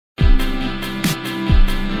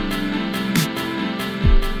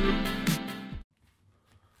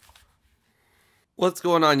What's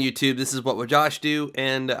going on YouTube? This is wwjoshdew,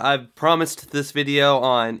 and I've promised this video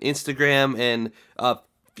on Instagram, and a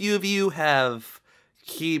few of you have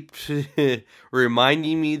keep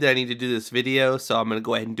reminding me that I need to do this video, so I'm going to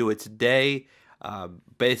go ahead and do it today.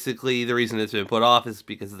 Basically, the reason it's been put off is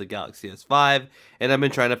because of the Galaxy S5, and I've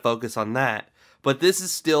been trying to focus on that. But this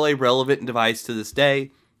is still a relevant device to this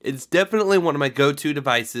day. It's definitely one of my go-to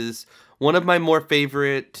devices, one of my more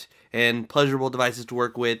favorite and pleasurable devices to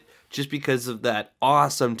work with, just because of that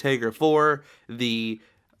awesome Tegra 4, the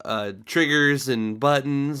triggers and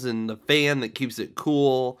buttons, and the fan that keeps it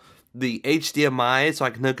cool, the HDMI so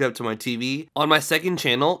I can hook it up to my TV. On my second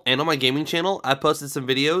channel and on my gaming channel, I posted some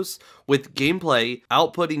videos with gameplay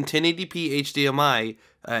outputting 1080p HDMI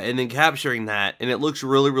and then capturing that, and it looks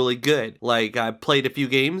really good. Like, I played a few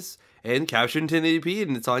games and captured in 1080p,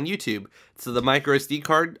 and it's on YouTube. So the micro SD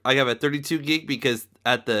card, I have a 32 gig because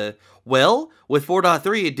at the, well, with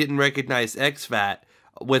 4.3 it didn't recognize exFAT.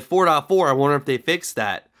 With 4.4, I wonder if they fixed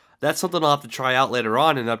that. That's something I'll have to try out later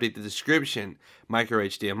on and update the description. Micro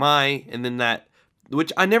HDMI, and then that,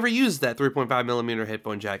 which I never use that 3.5mm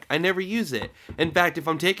headphone jack. I never use it. In fact, if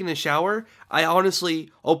I'm taking a shower, I honestly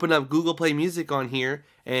open up Google Play Music on here,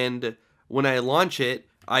 and when I launch it,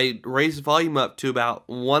 I raise the volume up to about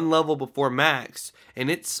one level before max,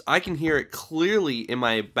 and I can hear it clearly in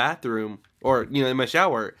my bathroom, or, you know, in my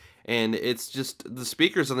shower, and it's just, the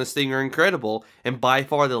speakers on this thing are incredible, and by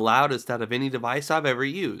far the loudest out of any device I've ever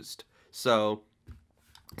used. So,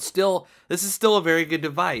 this is still a very good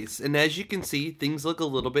device, and as you can see, things look a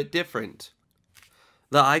little bit different.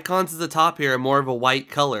 The icons at the top here are more of a white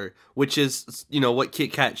color, which is, you know, what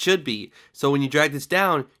KitKat should be. So when you drag this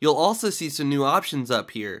down, you'll also see some new options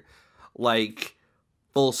up here, like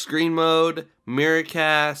full screen mode,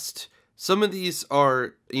 Miracast. Some of these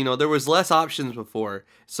are, you know, there was less options before.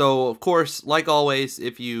 So of course, like always,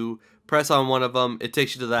 if you press on one of them, it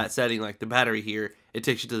takes you to that setting, like the battery here. It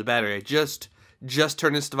takes you to the battery. I just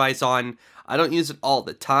turn this device on. I don't use it all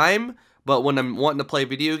the time, but when I'm wanting to play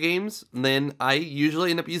video games, then I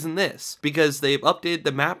usually end up using this, because they've updated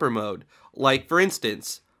the mapper mode. Like, for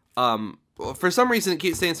instance, for some reason it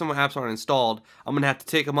keeps saying some apps aren't installed. I'm going to have to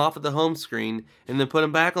take them off of the home screen and then put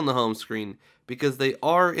them back on the home screen, because they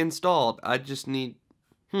are installed. I just need,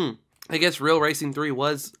 I guess Real Racing 3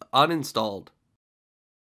 was uninstalled.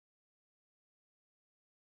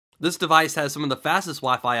 This device has some of the fastest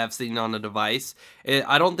Wi-Fi I've seen on a device.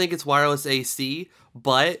 I don't think it's wireless AC,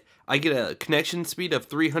 but I get a connection speed of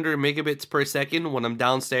 300 megabits per second when I'm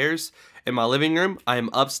downstairs in my living room. I am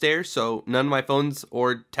upstairs, so none of my phones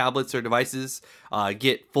or tablets or devices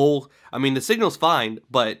get full. I mean, the signal's fine,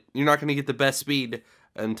 but you're not going to get the best speed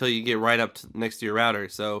until you get right up next to your router.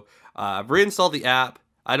 So I've reinstalled the app.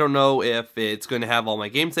 I don't know if it's going to have all my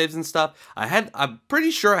game saves and stuff. I'm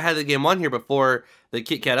pretty sure I had the game on here before the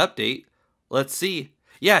KitKat update. Let's see.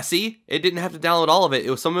 Yeah, see? It didn't have to download all of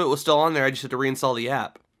it. Some of it was still on there. I just had to reinstall the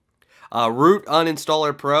app. Root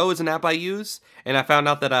Uninstaller Pro is an app I use, and I found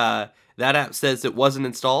out that that app says it wasn't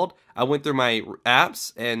installed. I went through my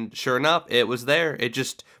apps, and sure enough, it was there. It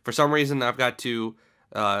just, for some reason, I've got to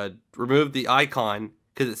remove the icon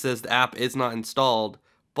because it says the app is not installed.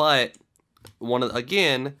 But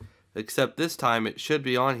again, except this time it should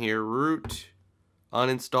be on here. Root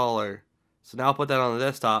Uninstaller. So now I'll put that on the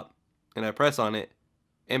desktop, and I press on it,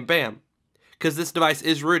 and bam. Because this device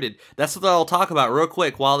is rooted. That's what I'll talk about real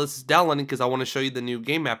quick while this is downloading, because I want to show you the new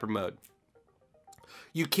Game Mapper mode.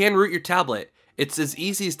 You can root your tablet. It's as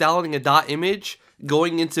easy as downloading a dot image,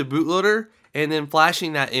 going into bootloader, and then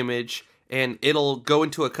flashing that image, and it'll go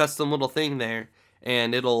into a custom little thing there,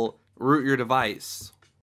 and it'll root your device.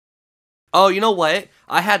 Oh, you know what?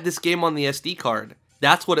 I had this game on the SD card.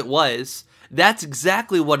 That's what it was. That's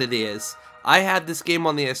exactly what it is. I had this game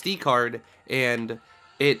on the SD card, and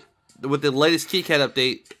with the latest KitKat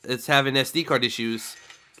update, it's having SD card issues,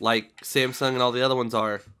 like Samsung and all the other ones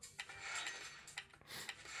are.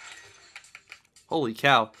 Holy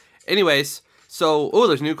cow. Anyways, so, oh,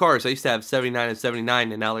 there's new cars. I used to have 79 and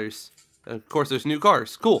 79, and now of course, there's new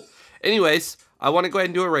cars. Cool. Anyways, I want to go ahead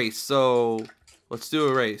and do a race, so let's do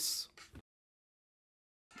a race.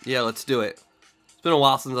 Yeah, let's do it. It's been a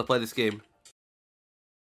while since I played this game.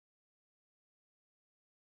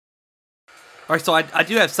 Alright, so I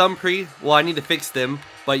do have some well, I need to fix them,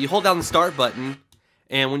 but you hold down the start button,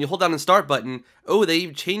 and when you hold down the start button, oh, they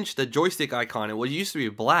changed the joystick icon. It used to be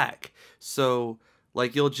black, so,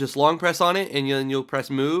 like, you'll just long press on it, and you'll press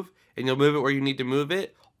move, and you'll move it where you need to move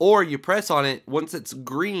it, or you press on it, once it's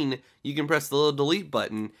green, you can press the little delete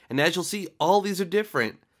button, and as you'll see, all these are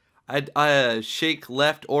different. I shake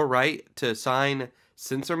left or right to sign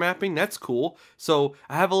sensor mapping. That's cool. So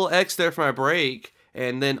I have a little X there for my brake,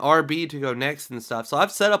 and then RB to go next and stuff. So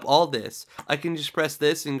I've set up all this. I can just press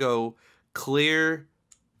this and go clear,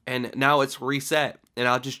 and now it's reset. And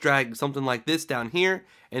I'll just drag something like this down here,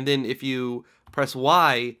 and then if you press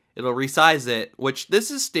Y, it'll resize it, which this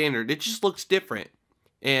is standard. It just looks different.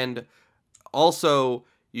 And also,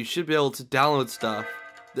 you should be able to download stuff.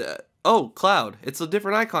 Oh, cloud. It's a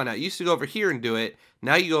different icon now. You used to go over here and do it.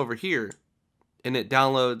 Now you go over here, and it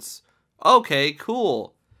downloads. Okay,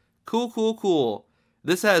 cool. Cool.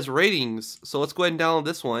 This has ratings, so let's go ahead and download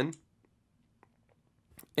this one.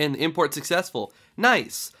 And import successful.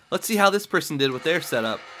 Nice. Let's see how this person did with their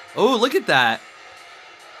setup. Oh, look at that.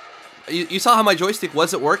 You saw how my joystick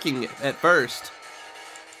wasn't working at first.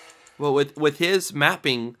 Well, with his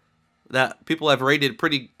mapping that people have rated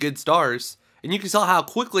pretty good stars, and you can tell how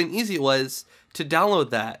quickly and easy it was to download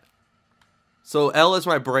that. So L is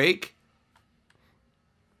my brake.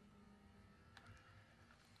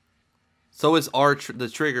 So is R the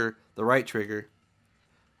trigger, the right trigger.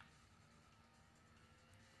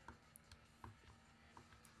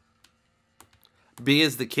 B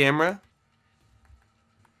is the camera.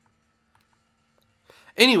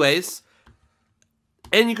 Anyways,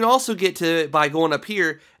 and you can also get to it by going up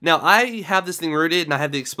here. Now, I have this thing rooted and I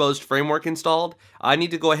have the exposed framework installed. I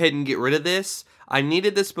need to go ahead and get rid of this. I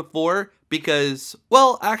needed this before because,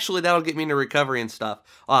 well, actually that'll get me into recovery and stuff.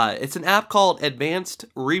 It's an app called Advanced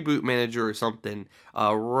Reboot Manager or something.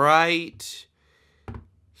 Right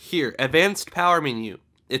here, Advanced Power Menu.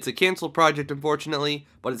 It's a canceled project, unfortunately,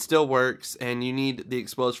 but it still works, and you need the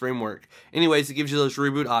exposed framework. Anyways, it gives you those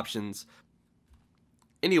reboot options.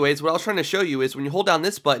 Anyways, what I was trying to show you is when you hold down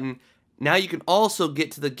this button, now you can also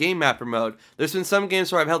get to the game mapper mode. There's been some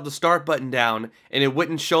games where I've held the start button down, and it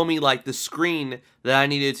wouldn't show me like the screen that I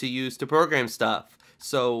needed to use to program stuff.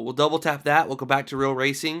 So we'll double tap that, we'll go back to real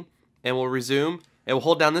racing, and we'll resume, and we'll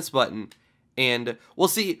hold down this button. And we'll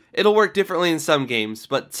see, it'll work differently in some games,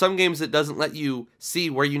 but some games it doesn't let you see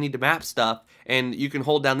where you need to map stuff, and you can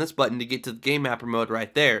hold down this button to get to the game mapper mode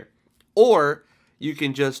right there. Or you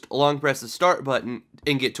can just long press the start button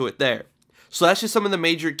and get to it there. So that's just some of the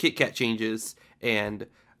major KitKat changes. And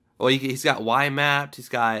well, he's got Y mapped, he's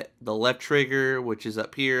got the left trigger, which is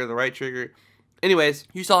up here, the right trigger. Anyways,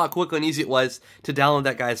 you saw how quick and easy it was to download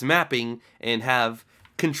that guy's mapping and have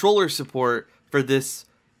controller support for this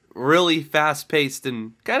really fast-paced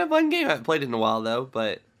and kind of fun game. I haven't played it in a while though,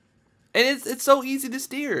 and it's so easy to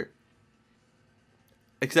steer.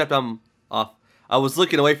 Except I'm off. I was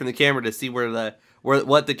looking away from the camera to see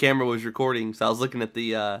what the camera was recording, so I was looking at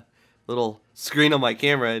the little screen on my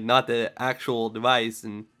camera, not the actual device,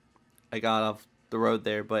 and I got off the road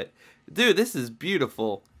there. But dude, this is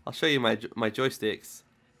beautiful. I'll show you my joysticks.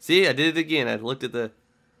 See, I did it again. I looked at the.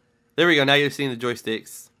 There we go. Now you're seeing the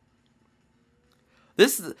joysticks.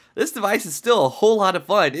 This device is still a whole lot of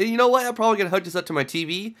fun. And you know what? I'm probably going to hook this up to my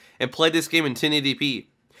TV and play this game in 1080p.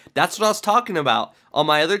 That's what I was talking about. On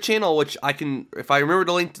my other channel, which I can, if I remember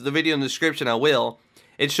to link to the video in the description, I will.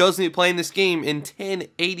 It shows me playing this game in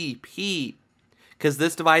 1080p. Because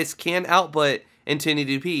this device can output in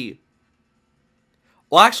 1080p.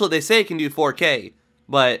 Well, actually, they say it can do 4K.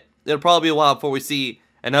 But it'll probably be a while before we see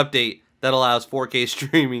an update that allows 4K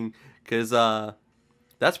streaming. Because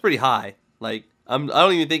that's pretty high. Like, I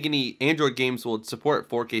don't even think any Android games will support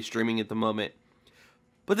 4K streaming at the moment.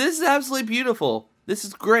 But this is absolutely beautiful. This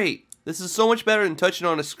is great. This is so much better than touching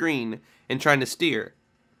on a screen and trying to steer.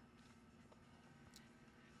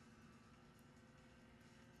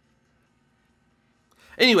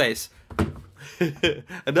 Anyways,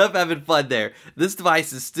 enough having fun there. This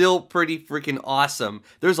device is still pretty freaking awesome.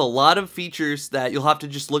 There's a lot of features that you'll have to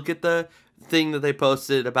just look at the thing that they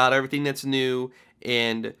posted about everything that's new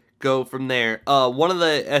and go from there. One of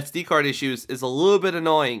the SD card issues is a little bit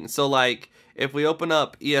annoying. So like, if we open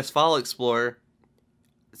up ES File Explorer,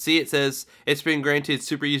 see it says it's been granted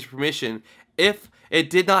super user permission. If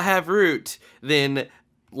it did not have root, then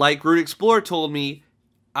like Root Explorer told me,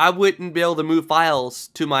 I wouldn't be able to move files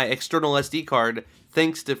to my external SD card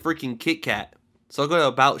thanks to freaking KitKat. So I'll go to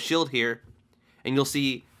About Shield here, and you'll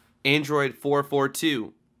see Android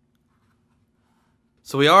 442.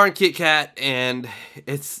 So we are on KitKat, and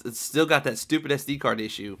it's still got that stupid SD card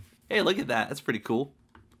issue. Hey, look at that. That's pretty cool.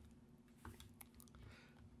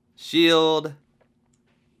 Shield.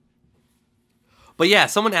 But yeah,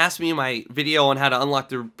 someone asked me in my video on how to unlock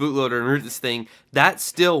the bootloader and root this thing. That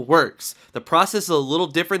still works. The process is a little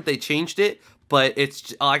different. They changed it, but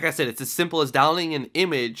it's, like I said, it's as simple as downloading an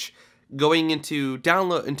image, going into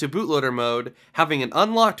bootloader mode, having an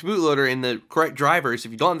unlocked bootloader in the correct drivers.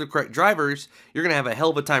 If you don't have the correct drivers, you're gonna have a hell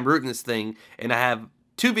of a time rooting this thing. And I have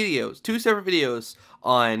two separate videos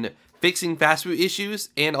on fixing fast boot issues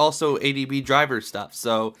and also ADB driver stuff.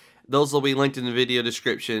 So those will be linked in the video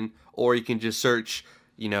description, or you can just search,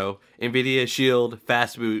 you know, NVIDIA Shield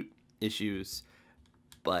fast boot issues.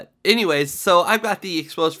 But anyways, so I've got the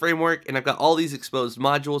exposed framework and I've got all these exposed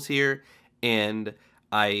modules here, and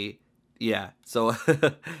yeah, so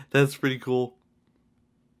that's pretty cool.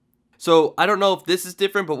 So I don't know if this is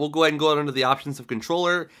different, but we'll go ahead and go under the options of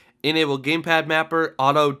controller, enable gamepad mapper,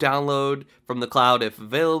 auto download from the cloud if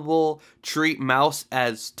available, treat mouse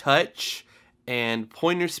as touch, and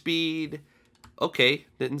pointer speed. Okay,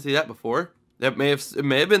 didn't see that before. It may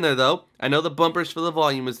have been there though. I know the bumpers for the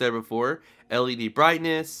volume was there before. LED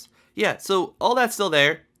brightness. Yeah, so all that's still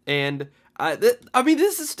there. And I mean,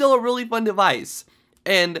 this is still a really fun device.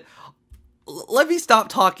 And let me stop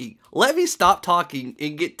talking. Let me stop talking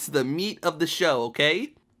and get to the meat of the show,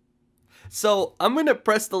 okay? So I'm going to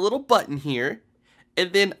press the little button here.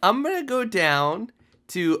 And then I'm going to go down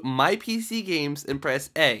to My PC Games and press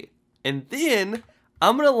A. And then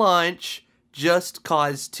I'm going to launch Just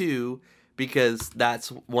Cause 2, because that's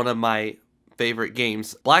one of my favorite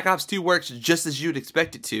games. Black Ops 2 works just as you'd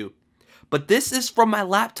expect it to. But this is from my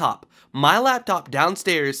laptop. My laptop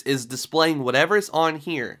downstairs is displaying whatever's on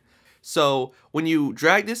here. So when you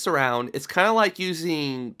drag this around, it's kind of like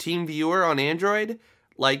using TeamViewer on Android.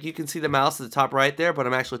 Like, you can see the mouse at the top right there, but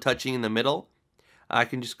I'm actually touching in the middle. I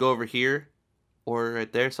can just go over here or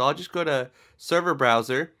right there. So I'll just go to server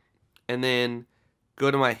browser and then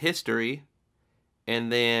go to my history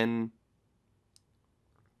and then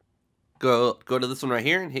go to this one right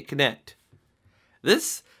here and hit connect.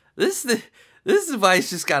 This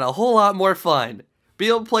device just got a whole lot more fun. Be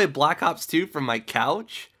able to play Black Ops 2 from my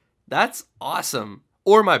couch, that's awesome.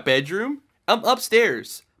 Or my bedroom. I'm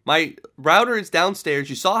upstairs. My router is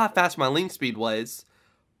downstairs. You saw how fast my link speed was,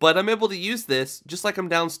 but I'm able to use this just like I'm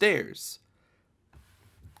downstairs.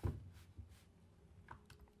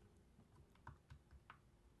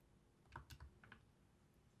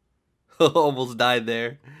 Almost died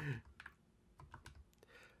there.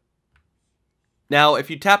 Now, if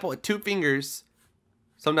you tap it with 2 fingers,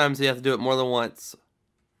 sometimes you have to do it more than once.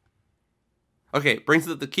 Okay, brings it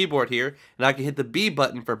to the keyboard here, and I can hit the B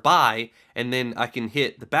button for buy, and then I can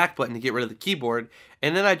hit the back button to get rid of the keyboard,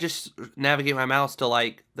 and then I just navigate my mouse to,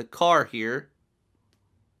 like, the car here.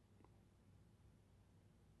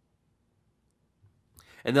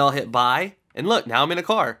 And then I'll hit buy, and look, now I'm in a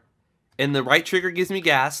car. And the right trigger gives me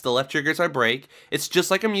gas, the left trigger is my brake. It's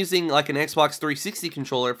just like I'm using, like, an Xbox 360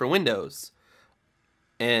 controller for Windows.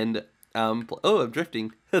 And, oh, I'm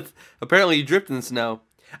drifting. Apparently you drift in the snow.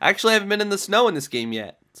 I actually haven't been in the snow in this game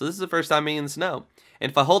yet. So this is the first time being in the snow.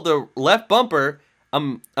 And if I hold the left bumper,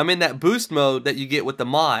 I'm in that boost mode that you get with the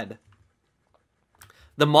mod.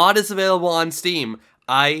 The mod is available on Steam.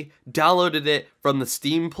 I downloaded it from the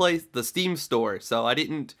Steam store. So I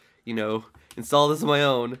didn't, you know, install this on my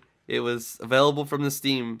own. It was available from the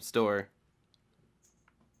Steam store.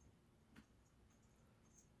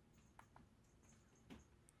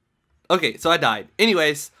 Okay, so I died.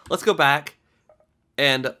 Anyways, let's go back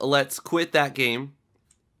and let's quit that game,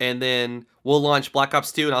 and then we'll launch Black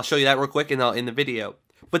Ops 2, and I'll show you that real quick and I'll end the video.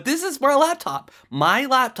 But this is my laptop. My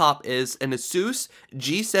laptop is an ASUS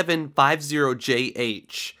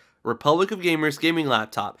G750JH, Republic of Gamers gaming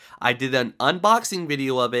laptop. I did an unboxing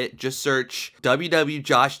video of it. Just search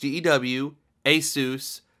wwjoshdew,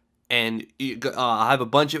 ASUS, and I have a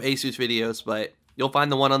bunch of ASUS videos, but you'll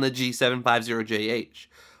find the one on the G750JH.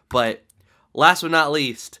 But last but not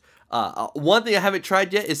least, one thing I haven't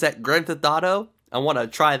tried yet is that Grand Theft Auto. I want to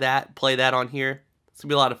try that, play that on here. It's going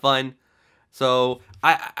to be a lot of fun. So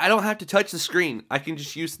I don't have to touch the screen. I can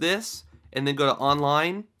just use this and then go to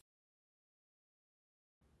online.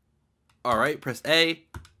 Alright, press A,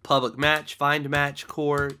 public match, find match,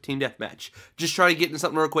 core, team deathmatch. Just try to get into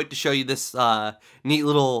something real quick to show you this neat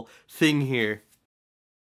little thing here.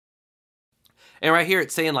 And right here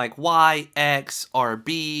it's saying like Y, X, or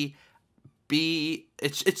B.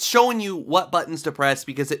 It's showing you what buttons to press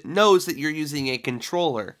because it knows that you're using a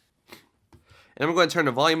controller. And I'm going to turn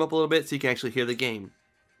the volume up a little bit so you can actually hear the game.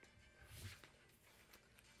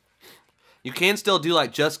 You can still do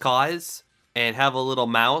like Just Cause and have a little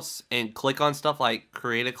mouse and click on stuff like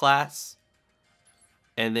create a class.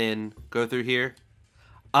 And then go through here.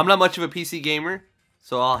 I'm not much of a PC gamer,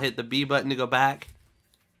 so I'll hit the B button to go back.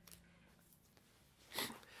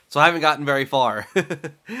 So I haven't gotten very far.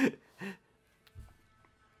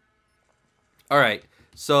 Alright,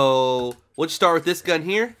 so we'll just start with this gun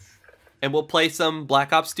here. and we'll play some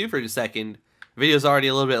Black Ops 2 for a second. The video's already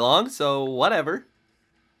a little bit long, so whatever.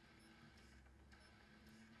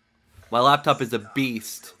 My laptop is a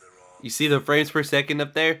beast. You see the frames per second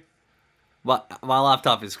up there? My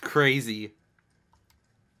laptop is crazy.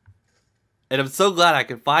 And I'm so glad I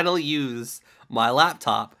can finally use my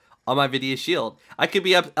laptop on my NVIDIA Shield. I could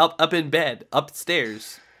be up in bed,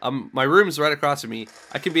 upstairs. My room's right across from me.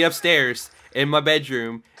 I could be upstairs in my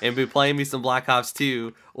bedroom and be playing me some Black Ops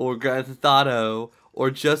 2 or Grand Theft Auto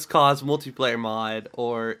or Just Cause multiplayer mod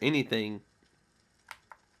or anything.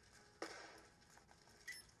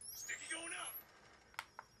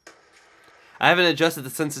 I haven't adjusted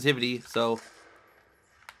the sensitivity, so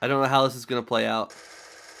I don't know how this is going to play out.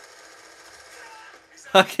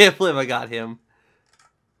 I can't believe I got him.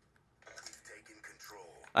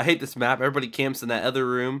 I hate this map. Everybody camps in that other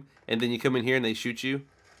room, and then you come in here and they shoot you.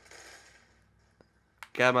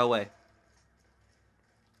 Get out of my way.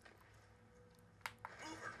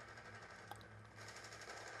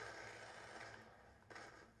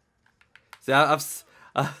 See,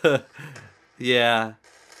 yeah.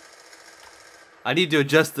 I need to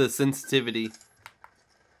adjust the sensitivity.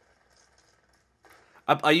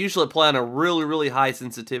 I usually play on a really high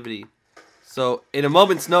sensitivity. So, in a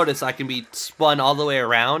moment's notice, I can be spun all the way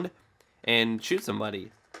around and shoot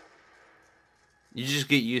somebody. You just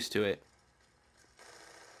get used to it.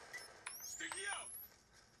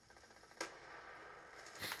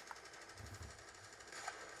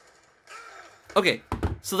 Okay,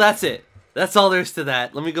 so that's it. That's all there is to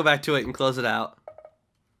that. Let me go back to it and close it out.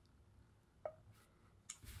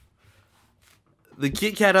 The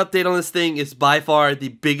KitKat update on this thing is by far the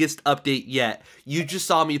biggest update yet. You just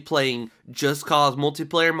saw me playing Just Cause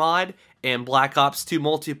multiplayer mod and Black Ops 2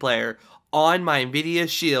 multiplayer on my NVIDIA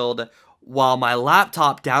Shield while my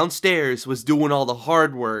laptop downstairs was doing all the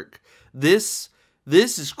hard work. This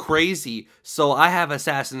is crazy. So I have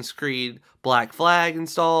Assassin's Creed Black Flag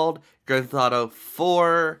installed, Grand Theft Auto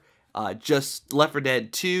 4, just Left 4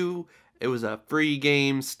 Dead 2. It was a free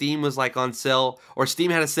game. Steam was like on sale, or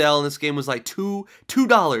Steam had a sale, and this game was like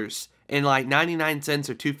 $2 and like 99 cents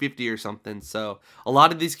or $2.50 or something. So a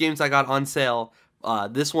lot of these games I got on sale.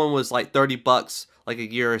 This one was like 30 bucks like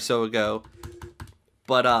a year or so ago.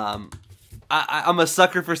 But I'm a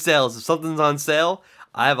sucker for sales. If something's on sale,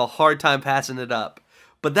 I have a hard time passing it up.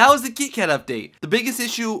 But that was the KitKat update. The biggest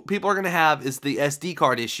issue people are going to have is the SD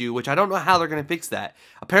card issue, which I don't know how they're going to fix that.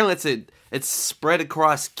 Apparently it's spread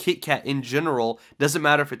across KitKat in general. Doesn't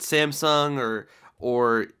matter if it's Samsung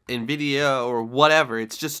or NVIDIA or whatever.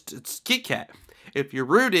 It's KitKat. If you're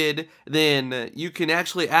rooted, then you can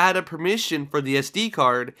actually add a permission for the SD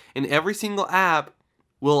card, and every single app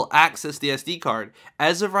will access the SD card.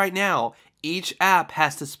 As of right now, each app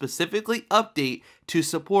has to specifically update to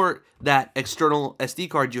support that external SD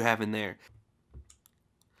card you have in there.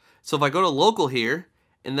 So if I go to local here,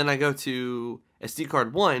 and then I go to SD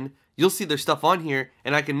card 1, you'll see there's stuff on here,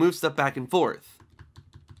 and I can move stuff back and forth.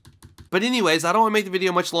 But anyways, I don't want to make the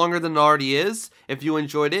video much longer than it already is. If you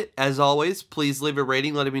enjoyed it, as always, please leave a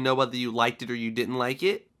rating letting me know whether you liked it or you didn't like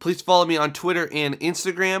it. Please follow me on Twitter and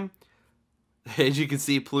Instagram. As you can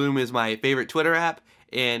see, Plume is my favorite Twitter app,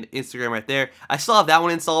 and Instagram right there. I still have that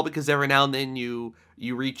one installed because every now and then you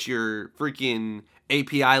reach your freaking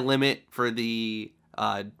API limit for the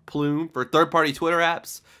Plume for third-party Twitter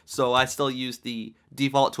apps. So I still use the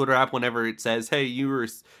default Twitter app whenever it says, hey,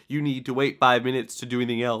 you need to wait 5 minutes to do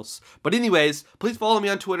anything else. But anyways, please follow me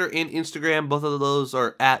on Twitter and Instagram. Both of those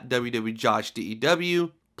are at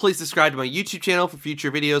wwjoshdew. Please subscribe to my YouTube channel for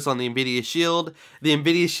future videos on the NVIDIA Shield. The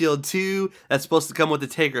NVIDIA Shield 2, that's supposed to come with the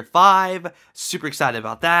Tegra 5. Super excited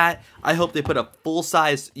about that. I hope they put a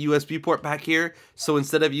full-size USB port back here. So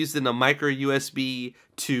instead of using a micro USB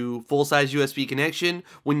to full-size USB connection,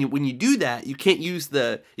 when you do that, you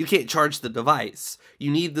can't charge the device.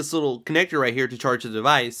 You need this little connector right here to charge the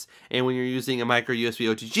device. And when you're using a micro USB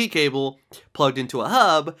OTG cable plugged into a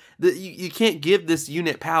hub, you can't give this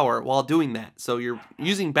unit power while doing that. So you're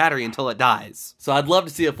using battery until it dies. So I'd love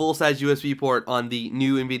to see a full-size USB port on the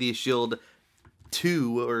new NVIDIA Shield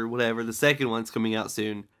 2 or whatever. The second one's coming out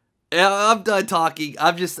soon. I'm done talking.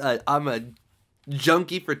 I'm a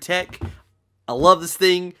junkie for tech. I love this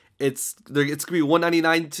thing. It's gonna be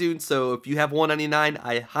 $199 soon, so if you have $199,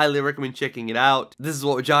 I highly recommend checking it out. This is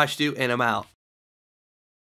what Josh do, and I'm out.